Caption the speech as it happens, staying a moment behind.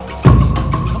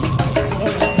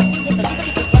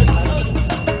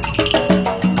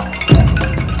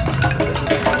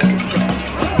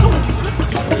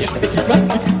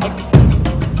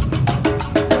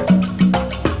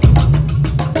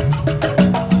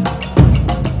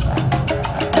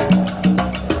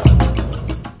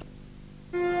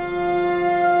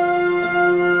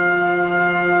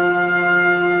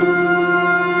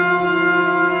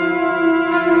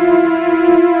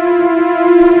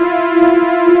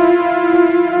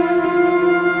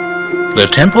The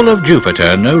Temple of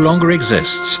Jupiter no longer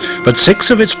exists, but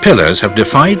 6 of its pillars have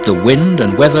defied the wind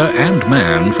and weather and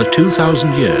man for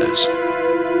 2,000 years.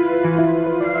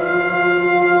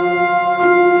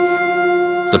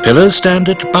 The pillars stand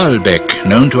at Baalbek,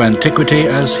 known to antiquity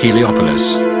as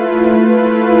Heliopolis.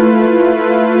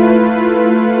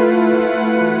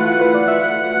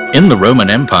 In the Roman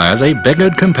Empire, they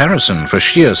beggared comparison for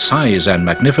sheer size and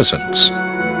magnificence.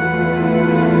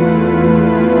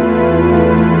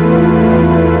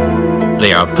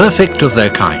 They are perfect of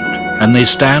their kind, and they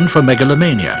stand for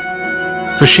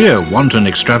megalomania, for sheer wanton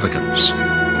extravagance.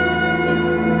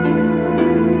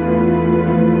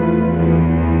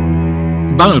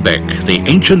 Baalbek, the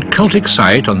ancient cultic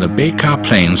site on the Bekaa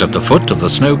plains at the foot of the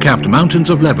snow-capped mountains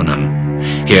of Lebanon.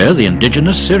 Here the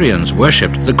indigenous Syrians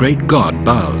worshipped the great god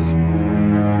Baal.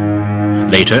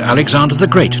 Later, Alexander the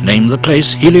Great named the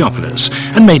place Heliopolis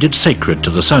and made it sacred to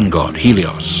the sun god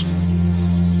Helios.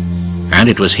 And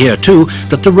it was here too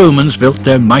that the Romans built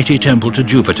their mighty temple to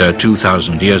Jupiter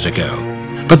 2,000 years ago.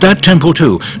 But that temple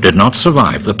too did not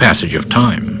survive the passage of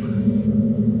time.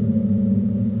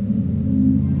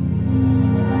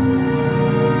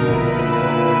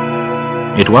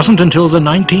 It wasn't until the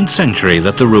 19th century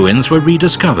that the ruins were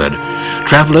rediscovered.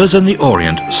 Travelers in the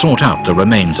Orient sought out the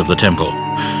remains of the temple.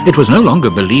 It was no longer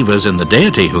believers in the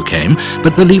deity who came,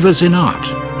 but believers in art.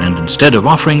 And instead of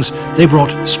offerings, they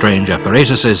brought strange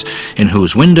apparatuses in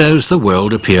whose windows the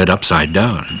world appeared upside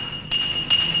down.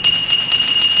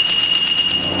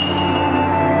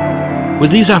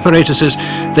 With these apparatuses,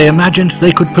 they imagined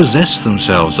they could possess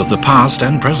themselves of the past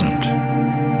and present.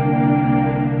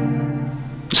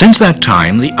 Since that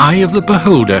time, the eye of the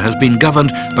beholder has been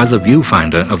governed by the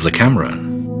viewfinder of the camera.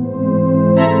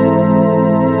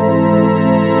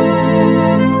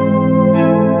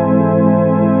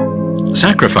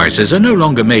 Sacrifices are no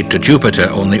longer made to Jupiter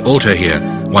on the altar here.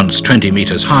 Once 20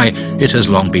 meters high, it has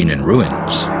long been in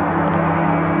ruins.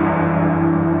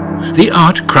 The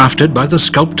art crafted by the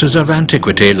sculptors of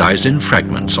antiquity lies in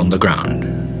fragments on the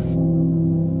ground.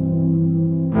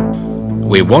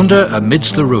 We wander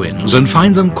amidst the ruins and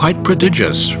find them quite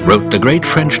prodigious, wrote the great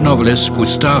French novelist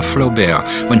Gustave Flaubert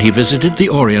when he visited the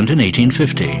Orient in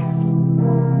 1850.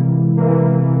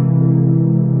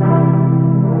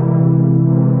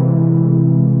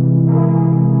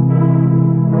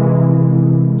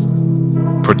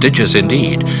 Prodigious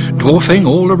indeed. Dwarfing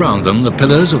all around them, the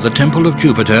pillars of the Temple of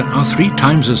Jupiter are 3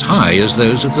 times as high as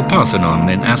those of the Parthenon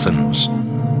in Athens.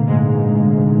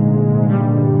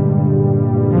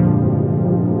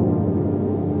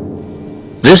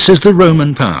 This is the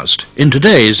Roman past, in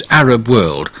today's Arab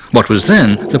world, what was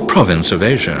then the province of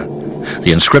Asia.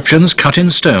 The inscriptions cut in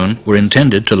stone were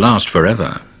intended to last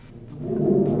forever.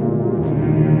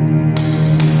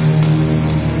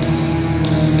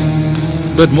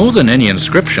 But more than any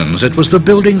inscriptions, it was the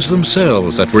buildings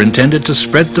themselves that were intended to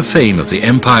spread the fame of the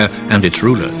empire and its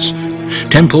rulers.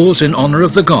 Temples in honor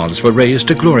of the gods were raised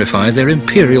to glorify their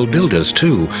imperial builders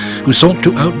too, who sought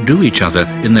to outdo each other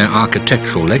in their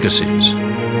architectural legacies.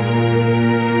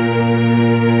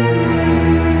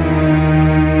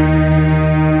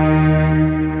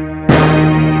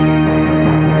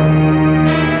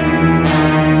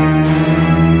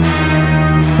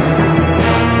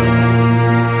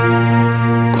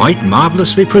 Quite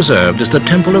marvelously preserved is the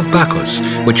Temple of Bacchus,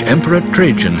 which Emperor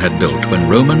Trajan had built when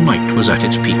Roman might was at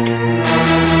its peak.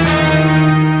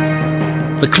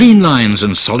 The clean lines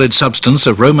and solid substance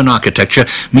of Roman architecture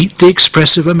meet the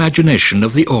expressive imagination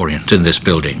of the Orient in this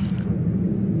building.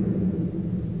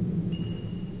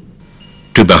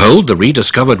 To behold the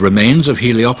rediscovered remains of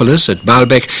Heliopolis at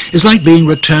Baalbek is like being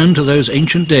returned to those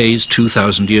ancient days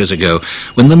 2,000 years ago,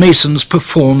 when the masons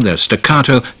performed their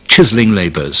staccato, chiseling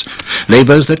labors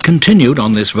that continued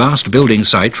on this vast building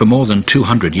site for more than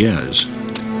 200 years.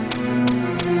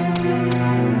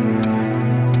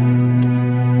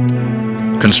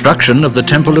 Construction of the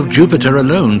Temple of Jupiter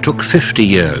alone took 50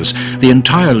 years, the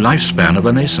entire lifespan of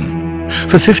a mason.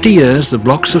 For 50 years the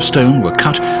blocks of stone were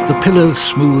cut, the pillars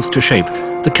smoothed to shape,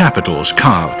 the capitals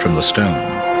carved from the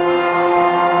stone.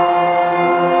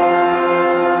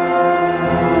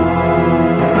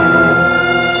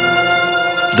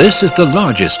 This is the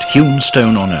largest hewn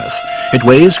stone on Earth. It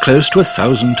weighs close to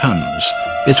 1,000 tons.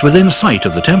 It's within sight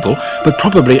of the temple, but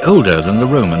probably older than the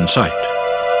Roman site.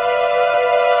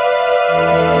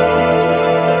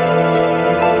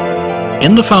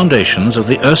 In the foundations of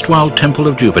the erstwhile Temple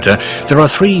of Jupiter, there are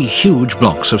 3 huge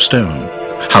blocks of stone.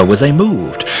 How were they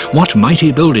moved? What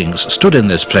mighty buildings stood in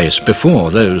this place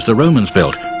before those the Romans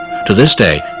built? To this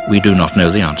day, we do not know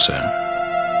the answer.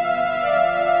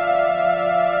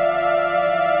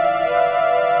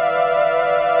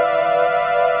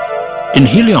 In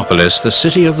Heliopolis, the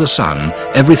city of the sun,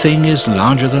 everything is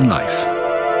larger than life.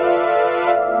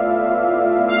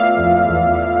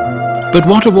 But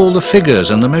what of all the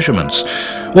figures and the measurements?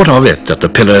 What of it that the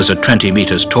pillars are 20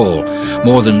 meters tall,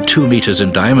 more than 2 meters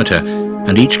in diameter,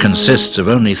 and each consists of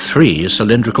only 3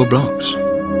 cylindrical blocks?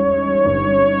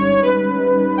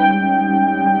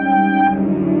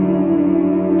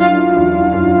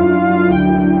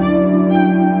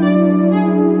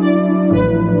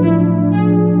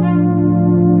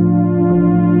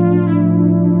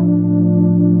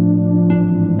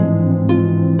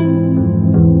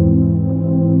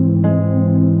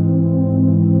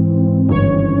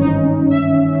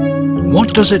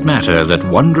 What does it matter that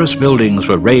wondrous buildings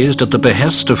were raised at the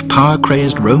behest of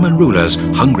power-crazed Roman rulers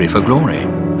hungry for glory?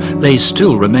 They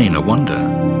still remain a wonder.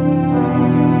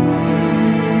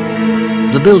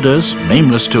 The builders,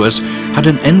 nameless to us, had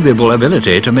an enviable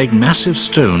ability to make massive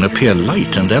stone appear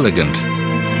light and elegant.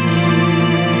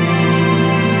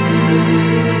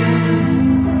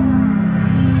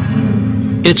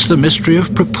 It's the mystery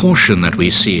of proportion that we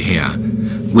see here.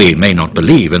 We may not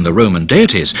believe in the Roman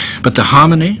deities, but the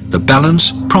harmony, the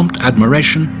balance, prompt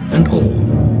admiration and awe.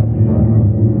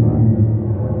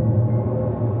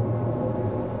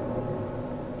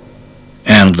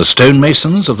 And the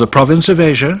stonemasons of the province of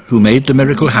Asia, who made the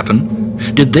miracle happen,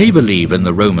 did they believe in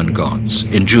the Roman gods,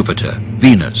 in Jupiter,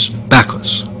 Venus,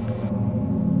 Bacchus?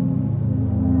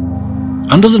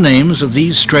 Under the names of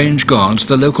these strange gods,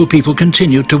 the local people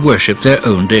continued to worship their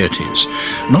own deities.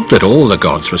 Not that all the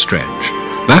gods were strange.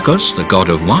 Bacchus, the god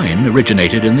of wine,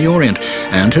 originated in the Orient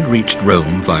and had reached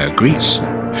Rome via Greece.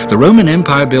 The Roman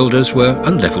Empire builders were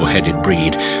a level-headed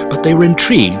breed, but they were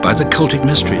intrigued by the cultic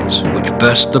mysteries, which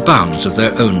burst the bounds of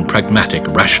their own pragmatic,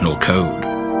 rational code.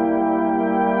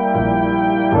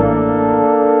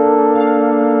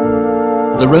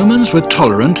 The Romans were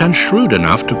tolerant and shrewd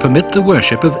enough to permit the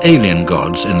worship of alien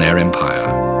gods in their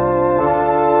empire.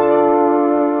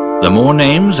 The more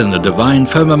names in the divine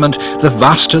firmament, the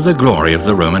vaster the glory of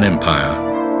the Roman Empire.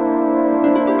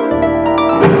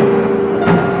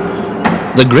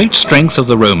 The great strength of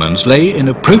the Romans lay in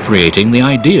appropriating the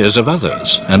ideas of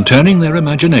others and turning their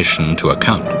imagination to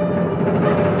account.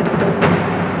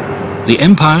 The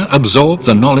empire absorbed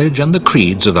the knowledge and the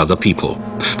creeds of other people.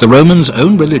 The Romans'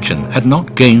 own religion had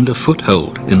not gained a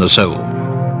foothold in the soul.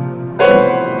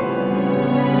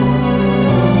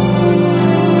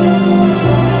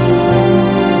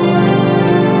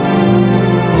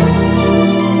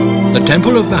 The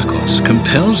Temple of Bacchus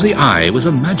compels the eye with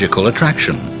a magical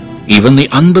attraction. Even the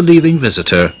unbelieving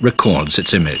visitor records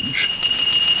its image.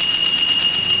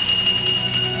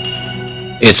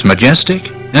 It's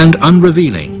majestic and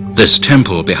unrevealing, this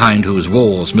temple behind whose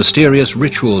walls mysterious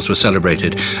rituals were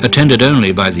celebrated, attended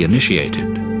only by the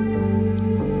initiated.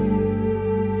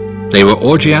 They were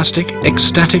orgiastic,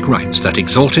 ecstatic rites that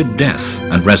exalted death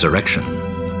and resurrection.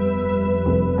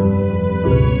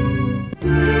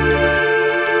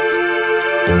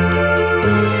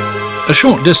 A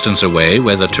short distance away,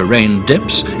 where the terrain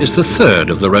dips, is the third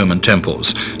of the Roman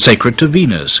temples, sacred to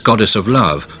Venus, goddess of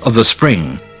love, of the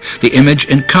spring, the image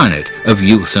incarnate of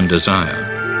youth and desire.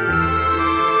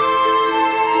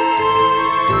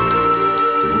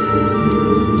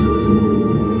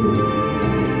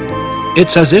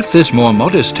 It's as if this more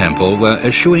modest temple were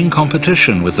eschewing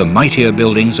competition with the mightier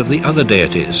buildings of the other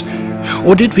deities.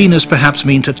 Or did Venus perhaps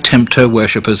mean to tempt her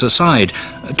worshippers aside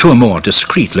to a more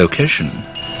discreet location?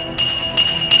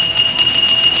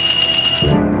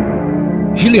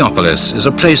 Heliopolis is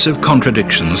a place of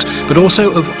contradictions, but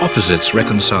also of opposites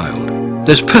reconciled.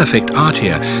 There's perfect art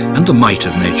here, and the might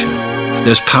of nature.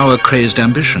 There's power-crazed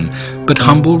ambition, but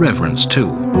humble reverence too.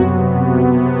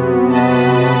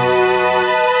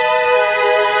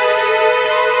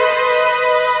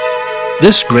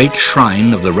 This great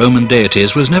shrine of the Roman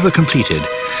deities was never completed,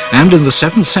 and in the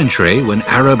 7th century, when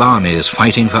Arab armies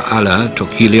fighting for Allah took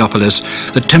Heliopolis,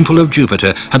 the Temple of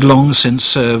Jupiter had long since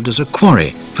served as a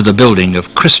quarry for the building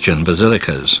of Christian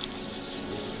basilicas.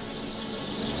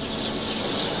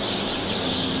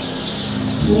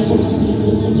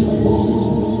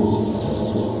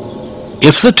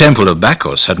 If the Temple of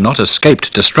Bacchus had not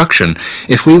escaped destruction,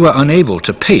 if we were unable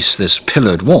to pace this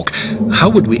pillared walk, how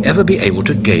would we ever be able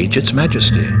to gauge its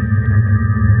majesty?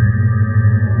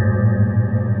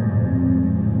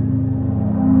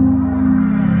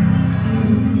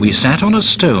 We sat on a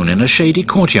stone in a shady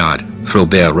courtyard,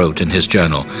 Flaubert wrote in his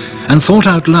journal, and thought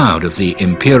out loud of the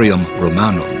Imperium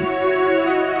Romanum.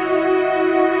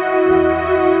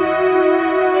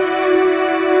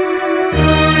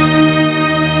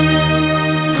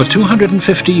 for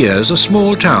 250 years a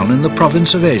small town in the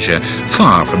province of Asia,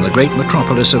 far from the great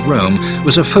metropolis of Rome,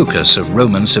 was a focus of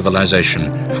Roman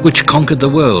civilization, which conquered the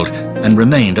world and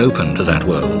remained open to that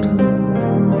world.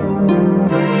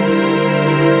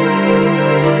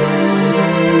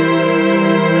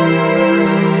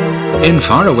 In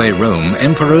faraway Rome,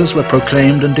 emperors were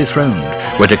proclaimed and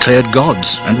dethroned, were declared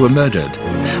gods and were murdered.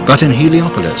 But in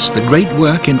Heliopolis, the great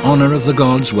work in honor of the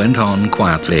gods went on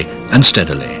quietly and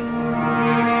steadily.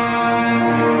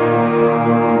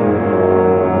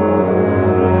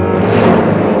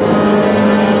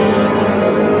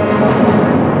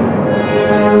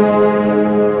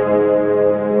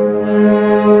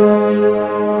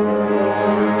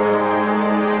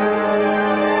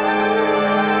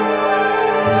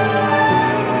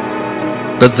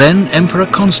 But then Emperor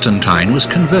Constantine was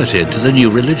converted to the new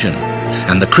religion,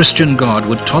 and the Christian God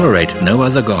would tolerate no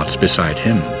other gods beside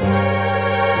him.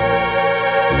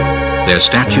 Their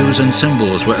statues and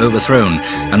symbols were overthrown,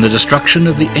 and the destruction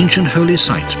of the ancient holy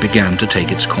sites began to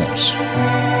take its course.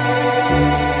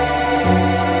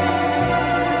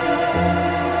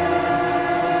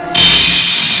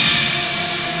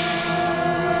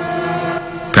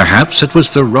 Perhaps it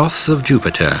was the wrath of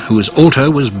Jupiter, whose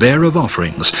altar was bare of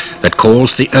offerings, that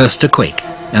caused the earth to quake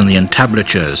and the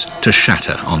entablatures to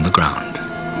shatter on the ground.